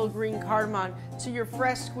even a little green cardamom to your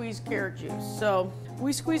fresh squeezed carrot juice. So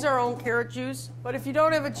we squeeze our own carrot juice, but if you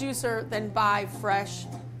don't have a juicer, then buy fresh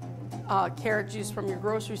carrot juice from your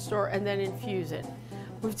grocery store and then infuse it.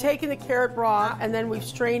 We've taken the carrot broth and then we've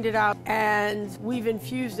strained it out and we've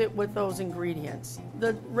infused it with those ingredients.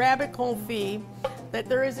 The rabbit confit, that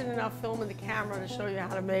there isn't enough film in the camera to show you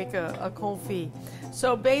how to make a confit.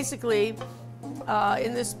 So basically,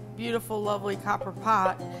 in this beautiful, lovely copper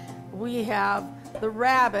pot, we have the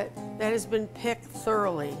rabbit that has been picked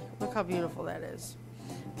thoroughly. Look how beautiful that is.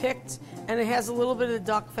 Picked, and it has a little bit of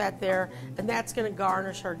duck fat there, and that's gonna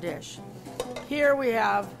garnish our dish. Here we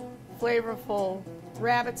have flavorful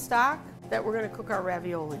rabbit stock that we're going to cook our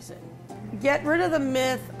raviolis in. Get rid of the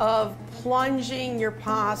myth of plunging your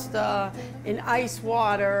pasta in ice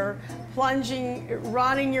water,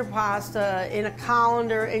 running your pasta in a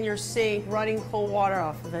colander in your sink, running cold water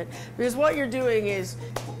off of it. Because what you're doing is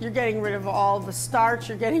you're getting rid of all the starch,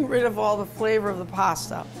 you're getting rid of all the flavor of the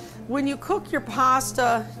pasta. When you cook your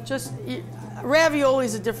pasta, ravioli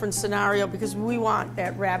is a different scenario because we want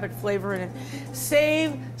that rabbit flavor in it.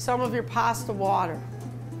 Save some of your pasta water.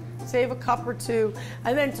 Save a cup or two,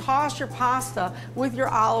 and then toss your pasta with your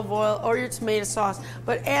olive oil or your tomato sauce,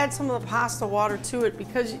 but add some of the pasta water to it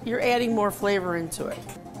because you're adding more flavor into it.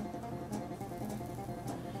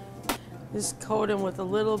 Just coat them with a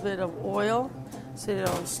little bit of oil so they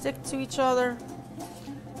don't stick to each other.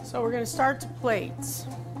 So we're going to start to plates.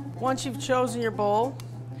 Once you've chosen your bowl,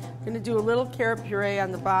 you're going to do a little carrot puree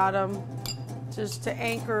on the bottom just to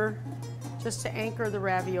anchor the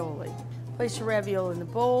ravioli. Place your ravioli in the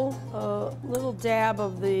bowl. A little dab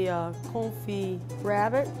of the confit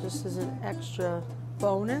rabbit, just as an extra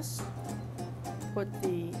bonus. Put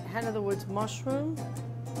the hen of the woods mushroom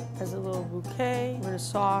as a little bouquet. We're going to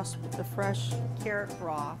sauce with the fresh carrot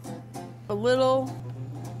broth. A little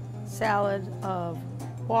salad of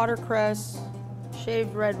watercress,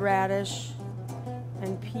 shaved red radish,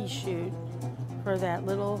 and pea shoot for that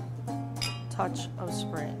little touch of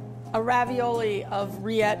spring. A ravioli of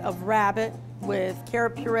rillette of rabbit with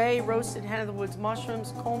carrot puree, roasted hen of the woods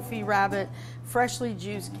mushrooms, confit rabbit, freshly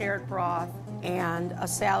juiced carrot broth, and a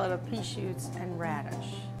salad of pea shoots and radish.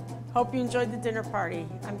 Hope you enjoyed the dinner party.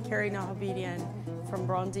 I'm Carrie Nahabedian from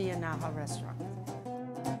Brondi and Naha Restaurant.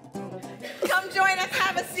 Come join us,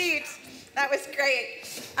 have a seat. That was great.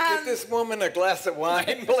 Get this woman a glass of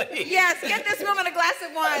wine, please. Yes, get this woman a glass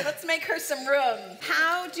of wine. Let's make her some room.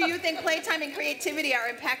 How do you think playtime and creativity are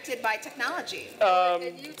impacted by technology?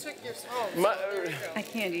 You took your I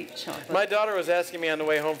can't eat chocolate. My daughter was asking me on the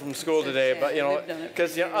way home from school today about,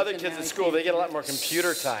 because other kids at school, they get a lot more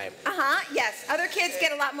computer time. Yes, other kids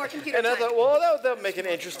get a lot more computer And time. I thought, well, that would make an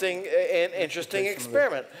interesting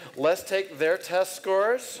experiment. Let's take their test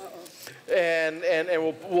scores. And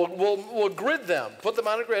we'll grid them, put them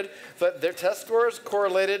on a grid, but their test scores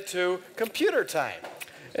correlated to computer time.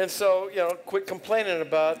 And so, quit complaining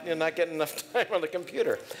about not getting enough time on the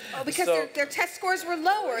computer. Oh, because so, their test scores were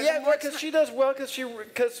lower. Yeah, because she does well, because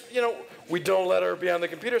we don't let her be on the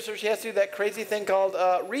computer, so she has to do that crazy thing called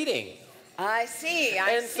reading. I see,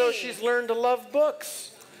 And so she's learned to love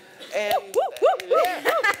books. And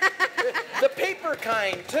the paper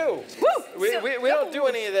kind too. We don't do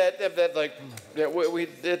any of that like we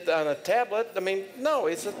did on a tablet. I mean, no,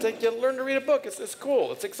 it's like you learn to read a book. It's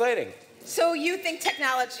cool. It's exciting. So you think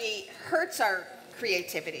technology hurts our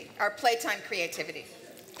creativity, our playtime creativity?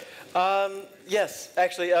 Yes,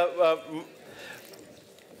 actually,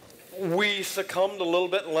 we succumbed a little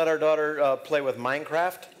bit and let our daughter play with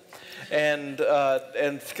Minecraft. And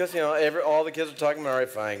because all the kids are talking about, all right,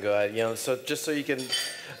 fine, go ahead, so just so you can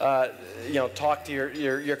talk to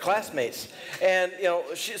your classmates, and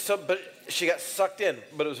she got sucked in,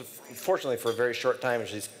 but it was fortunately for a very short time, and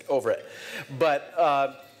she's over it, but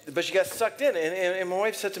she got sucked in, and my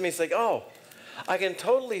wife said to me, it's like, oh, I can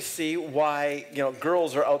totally see why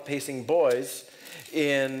girls are outpacing boys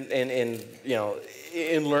in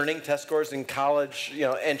learning test scores in college,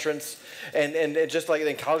 entrance, and just like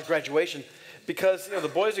in college graduation, because the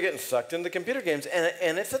boys are getting sucked into computer games,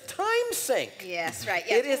 and it's a time sink. Yes, right.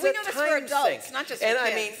 Yes. It is we know a this time for adults, sink. not just for and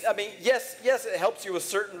kids. I mean, yes, it helps you with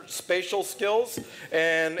certain spatial skills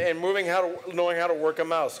and knowing how to work a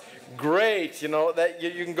mouse. Great, that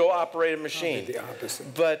you can go operate a machine. The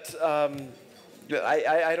opposite. But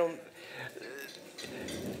I don't.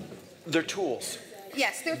 They're tools.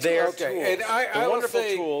 Yes, they're tools. They're Okay, tools. and I will wonderful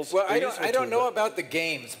say, tools. well, They're I useful don't know tools. about the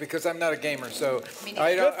games because I'm not a gamer, so Me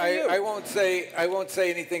neither. I won't say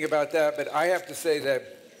anything about that. But I have to say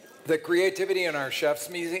that the creativity in our chefs'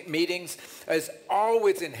 meetings is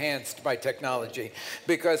always enhanced by technology,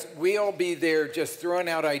 because we'll be there just throwing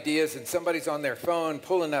out ideas and somebody's on their phone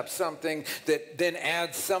pulling up something that then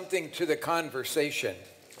adds something to the conversation.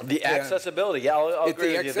 The accessibility, I'll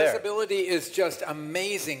agree with you there. The accessibility is just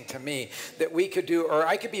amazing to me that we could do, or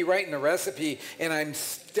I could be writing a recipe and I'm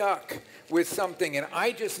stuck with something and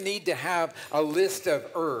I just need to have a list of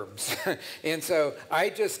herbs. And so I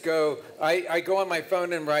just go, I go on my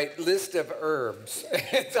phone and write list of herbs.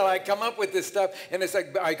 And so I come up with this stuff and it's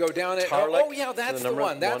like, I go down it, oh yeah, that's the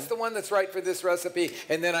one. That's the one that's right for this recipe.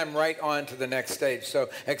 And then I'm right on to the next stage. So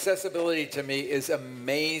accessibility to me is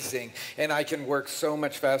amazing. And I can work so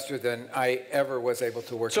much faster than I ever was able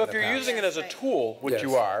to work in the past. So if you're using it as a tool, which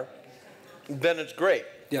you are, then it's great.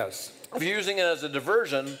 Yes. If you're using it as a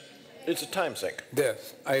diversion, it's a time sink.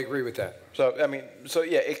 Yes, I agree with that. So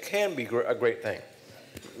yeah, it can be a great thing,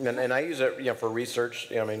 and I use it, for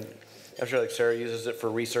research. I'm sure like Sarah uses it for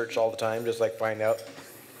research all the time, just like find out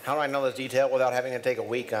how do I know this detail without having to take a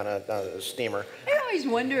week on a steamer. I always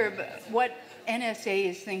wonder about what NSA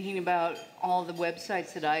is thinking about all the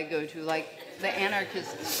websites that I go to, like the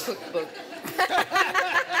Anarchist Cookbook.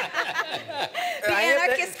 The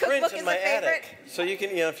Anarchist Cookbook is a favorite. So you can,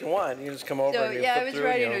 if you want, you can just come over So and you yeah, I flip was through,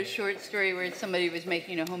 writing a short story where somebody was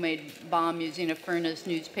making a homemade bomb using a furnace,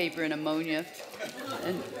 newspaper, and ammonia.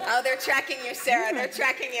 And Oh, they're tracking you, Sarah. They're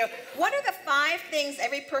tracking you. What are the 5 things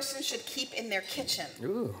every person should keep in their kitchen?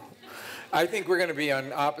 Ooh. I think we're going to be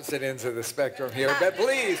on opposite ends of the spectrum here, but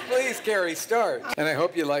please, Carrie, start. And I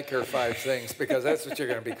hope you like her 5 things, because that's what you're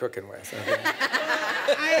going to be cooking with. Okay?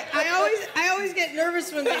 I always get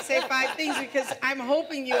nervous when they say 5 things, because I'm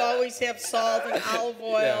hoping you always have salt and olive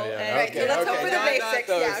oil. And, Right, so let's hope for the basics.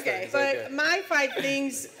 those Yeah, okay. things, But okay. my 5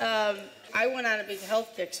 things, I went on a big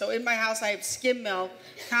health kick. So in my house, I have skim milk,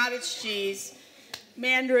 cottage cheese,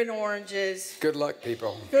 mandarin oranges. Good luck,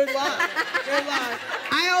 people. Good luck. Good luck.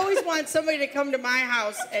 I always want somebody to come to my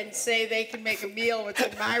house and say they can make a meal within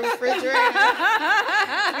my refrigerator,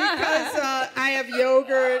 because I have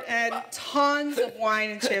yogurt and tons of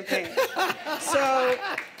wine and champagne. So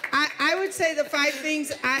I would say the 5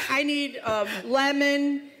 things, I need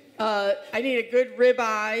lemon, I need a good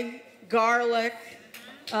ribeye, garlic,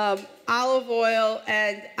 olive oil,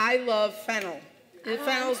 and I love fennel.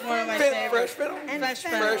 Fennel's one of my favorites. Fresh fennel? And Fresh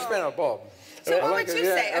fennel. Fresh fennel, Bob. So I what like would it, you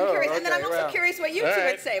yeah. say? I'm Oh, curious. And then I'm okay, also wow. curious what you 2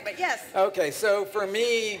 would say, but yes. Okay, so for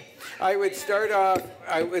me, I would start off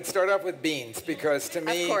with beans, because to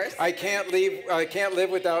me, Of course. I can't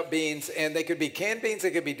live without beans, and they could be canned beans,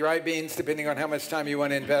 they could be dry beans, depending on how much time you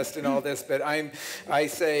want to invest in all this. But I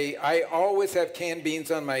always have canned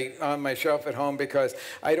beans on my shelf at home, because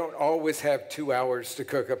I don't always have 2 hours to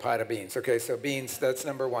cook a pot of beans. Okay, so beans, that's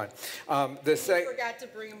number 1. I forgot to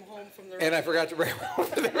bring them home from the And I forgot to bring them home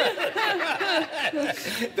for the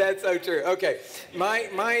That's so true. Okay, my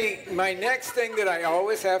next thing that I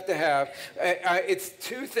always have to have, it's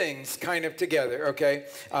 2 things kind of together. Okay,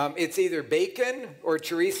 it's either bacon or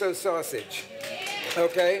chorizo sausage.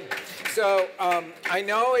 Okay, so I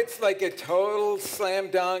know it's like a total slam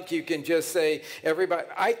dunk. You can just say everybody.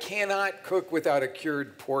 I cannot cook without a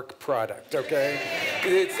cured pork product. Okay,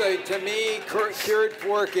 it's like, to me, cured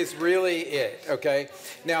pork is really it. Okay,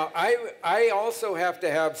 now I also have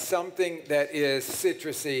to have something that is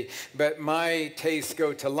citrusy, but my tastes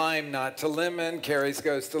go to lime, not to lemon. Carrie's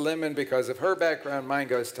goes to lemon because of her background. Mine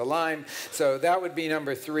goes to lime. So that would be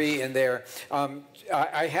number 3 in there.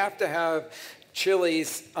 I have to have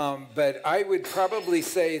chilies, but I would probably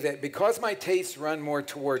say that because my tastes run more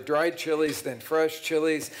toward dried chilies than fresh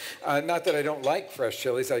chilies, not that I don't like fresh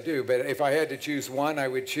chilies, I do, but if I had to choose one, I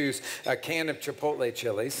would choose a can of Chipotle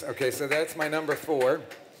chilies. Okay, so that's my number 4.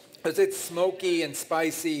 Because it's smoky and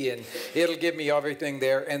spicy, and it'll give me everything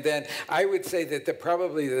there. And then I would say that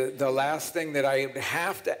probably the last thing that I would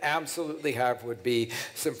have to absolutely have would be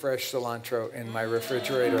some fresh cilantro in my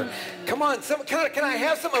refrigerator. Come on, can I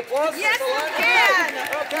have some applause Yes, for you cilantro? can.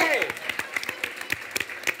 Okay.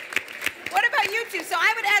 What about you 2? So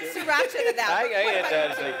I would add sriracha to that. I What get about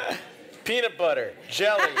that. It's like peanut butter,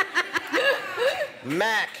 jelly,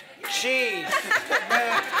 mac, cheese.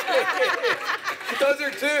 Those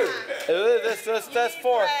are 2. That's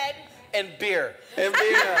 4. bread. And beer.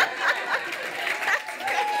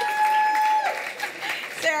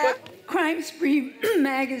 Sarah? Crime Spree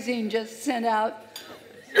magazine just sent out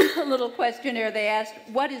a little questionnaire. They asked,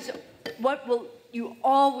 what will you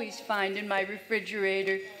always find in my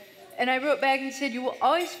refrigerator? And I wrote back and said, you will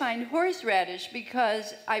always find horseradish,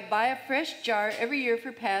 because I buy a fresh jar every year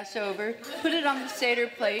for Passover, put it on the Seder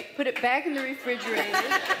plate, put it back in the refrigerator.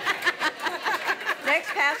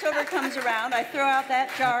 Next Passover comes around, I throw out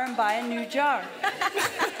that jar and buy a new jar.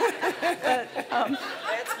 But,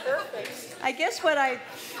 That's perfect. I guess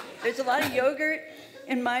there's a lot of yogurt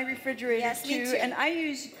in my refrigerator Yes, me too. and I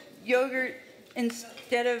use yogurt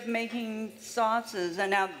instead of making sauces.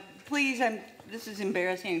 And now, please, this is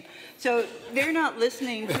embarrassing. So they're not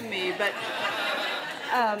listening to me, but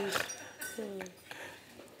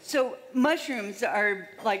so mushrooms are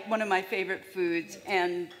like one of my favorite foods,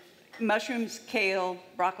 and mushrooms, kale,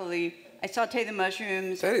 broccoli. I saute the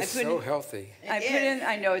mushrooms. That is so healthy.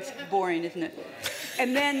 I know it's boring, isn't it?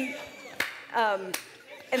 And then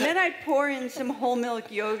I pour in some whole milk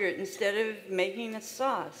yogurt instead of making a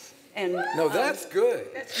sauce. And No, that's good.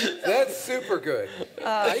 That's super good.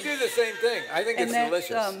 I do the same thing. I think it's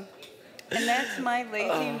delicious. And that's my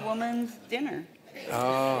lazy woman's dinner.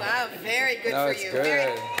 Wow, very good No, for it's you.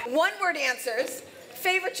 good. 1-word answers.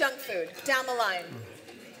 Favorite junk food down the line.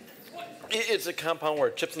 It's a compound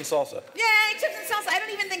word, chips and salsa. Yay, chips and salsa. I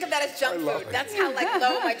don't even think of that as junk food. That's how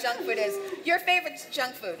low my junk food is. Your favorite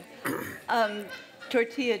junk food?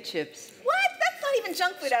 Tortilla chips. What? That's not even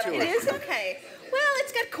junk food. I don't think. It is okay. Well,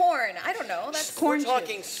 it's got corn. I don't know. That's We're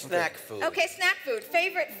talking snack food. okay. Snack food.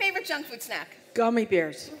 Favorite junk food snack. Gummy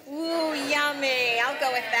bears. Ooh, Ooh, yummy. I'll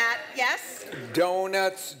go with that. Yes?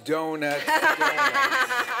 Donuts, donuts, donuts.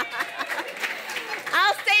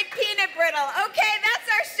 I'll say peanut brittle. Okay, that's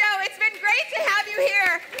our show. It's been great to have you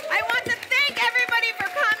here. I want to